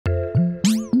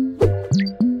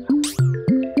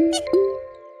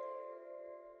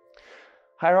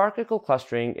hierarchical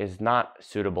clustering is not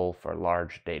suitable for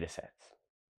large datasets.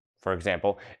 For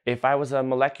example, if I was a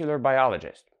molecular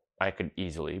biologist, I could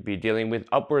easily be dealing with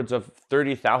upwards of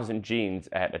 30,000 genes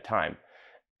at a time.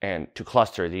 And to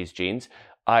cluster these genes,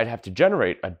 I'd have to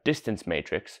generate a distance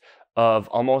matrix of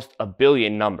almost 1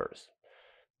 billion numbers.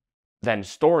 Then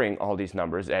storing all these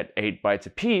numbers at 8 bytes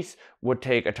apiece would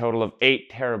take a total of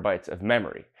 8 terabytes of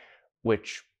memory,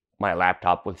 which my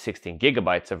laptop with 16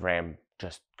 gigabytes of RAM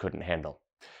just couldn't handle.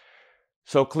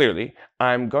 So clearly,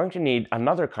 I'm going to need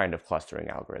another kind of clustering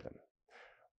algorithm.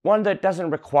 One that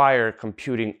doesn't require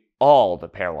computing all the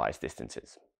pairwise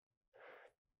distances.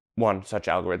 One such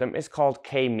algorithm is called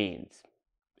k-means.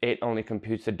 It only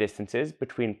computes the distances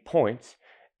between points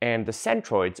and the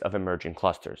centroids of emerging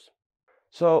clusters.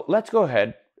 So let's go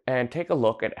ahead and take a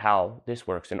look at how this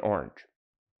works in Orange.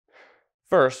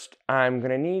 First, I'm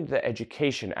going to need the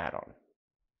Education add-on.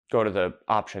 Go to the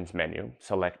Options menu,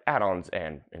 select Add-ons,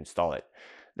 and install it.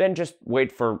 Then just wait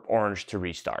for Orange to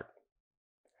restart.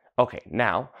 Okay,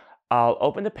 now I'll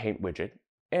open the Paint widget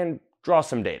and draw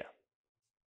some data.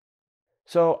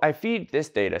 So I feed this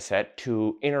data set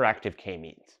to interactive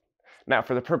k-means. Now,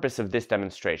 for the purpose of this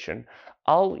demonstration,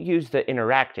 I'll use the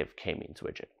interactive k-means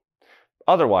widget.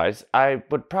 Otherwise, I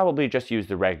would probably just use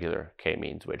the regular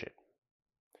k-means widget.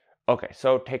 Okay,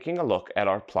 so taking a look at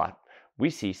our plot, we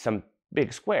see some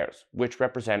big squares, which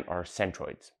represent our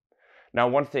centroids. Now,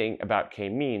 one thing about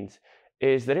k-means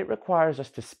is that it requires us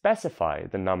to specify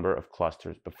the number of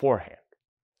clusters beforehand.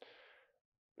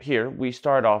 Here, we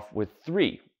start off with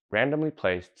 3 randomly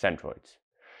placed centroids.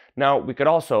 Now, we could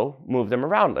also move them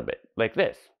around a bit, like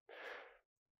this,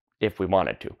 if we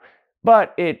wanted to.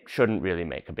 But it shouldn't really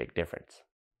make a big difference.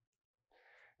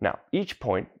 Now, each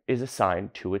point is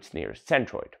assigned to its nearest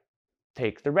centroid.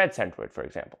 Take the red centroid, for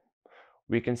example.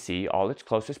 We can see all its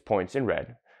closest points in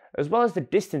red, as well as the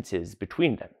distances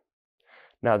between them.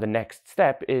 Now, the next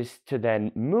step is to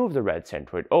then move the red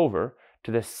centroid over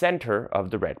to the center of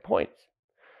the red points.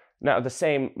 Now, the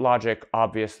same logic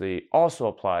obviously also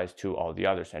applies to all the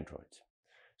other centroids.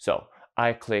 So,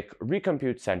 I click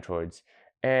Recompute Centroids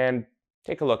and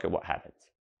take a look at what happens.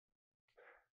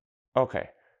 Okay,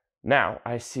 now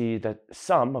I see that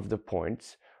some of the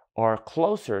points are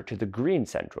closer to the green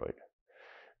centroid,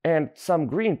 and some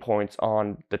green points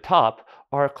on the top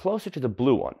are closer to the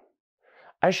blue one.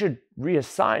 I should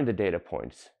reassign the data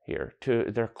points here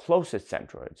to their closest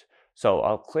centroids, so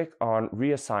I'll click on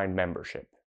Reassign Membership.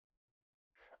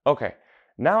 Okay,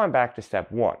 now I'm back to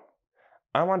step 1.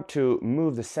 I want to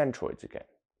move the centroids again.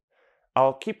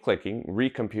 I'll keep clicking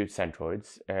Recompute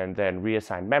Centroids and then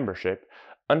Reassign Membership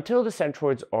until the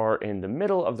centroids are in the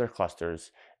middle of their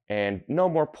clusters and no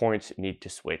more points need to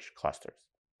switch clusters.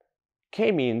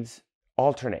 K-means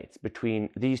alternates between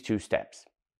these 2 steps.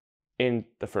 In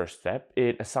the first step,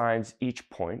 it assigns each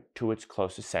point to its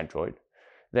closest centroid.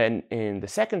 Then in the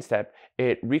second step,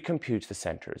 it recomputes the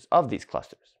centers of these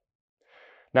clusters.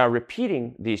 Now,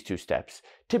 repeating these 2 steps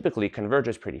typically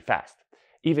converges pretty fast.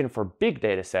 Even for big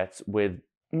data sets with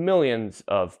millions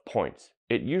of points,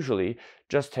 it usually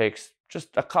just takes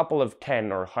a couple of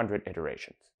 10 or 100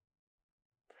 iterations.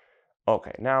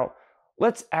 Okay, now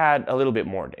let's add a little bit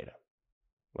more data,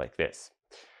 like this.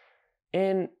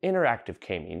 In interactive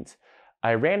k-means,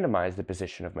 I randomize the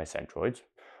position of my centroids,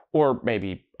 or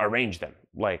maybe arrange them,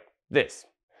 like this.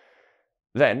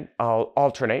 Then I'll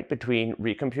alternate between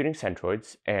recomputing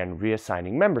centroids and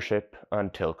reassigning membership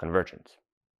until convergence.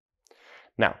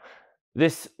 Now,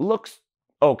 this looks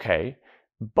okay,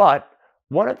 but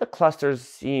one of the clusters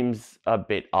seems a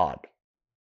bit odd.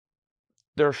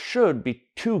 There should be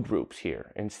 2 groups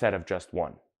here instead of just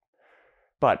 1.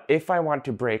 But if I want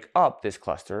to break up this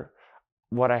cluster,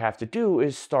 what I have to do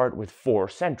is start with 4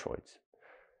 centroids.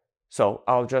 So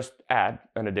I'll just add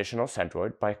an additional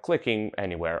centroid by clicking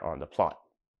anywhere on the plot.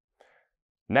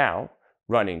 Now,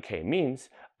 running k-means,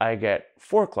 I get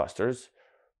 4 clusters,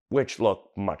 which look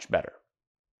much better.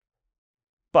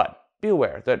 But be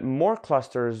aware that more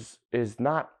clusters is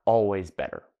not always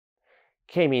better.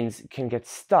 K-means can get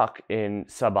stuck in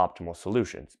suboptimal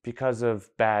solutions because of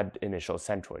bad initial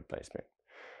centroid placement.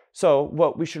 So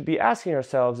what we should be asking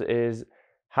ourselves is,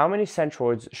 how many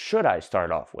centroids should I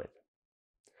start off with?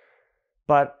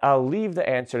 But I'll leave the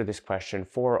answer to this question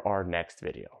for our next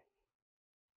video.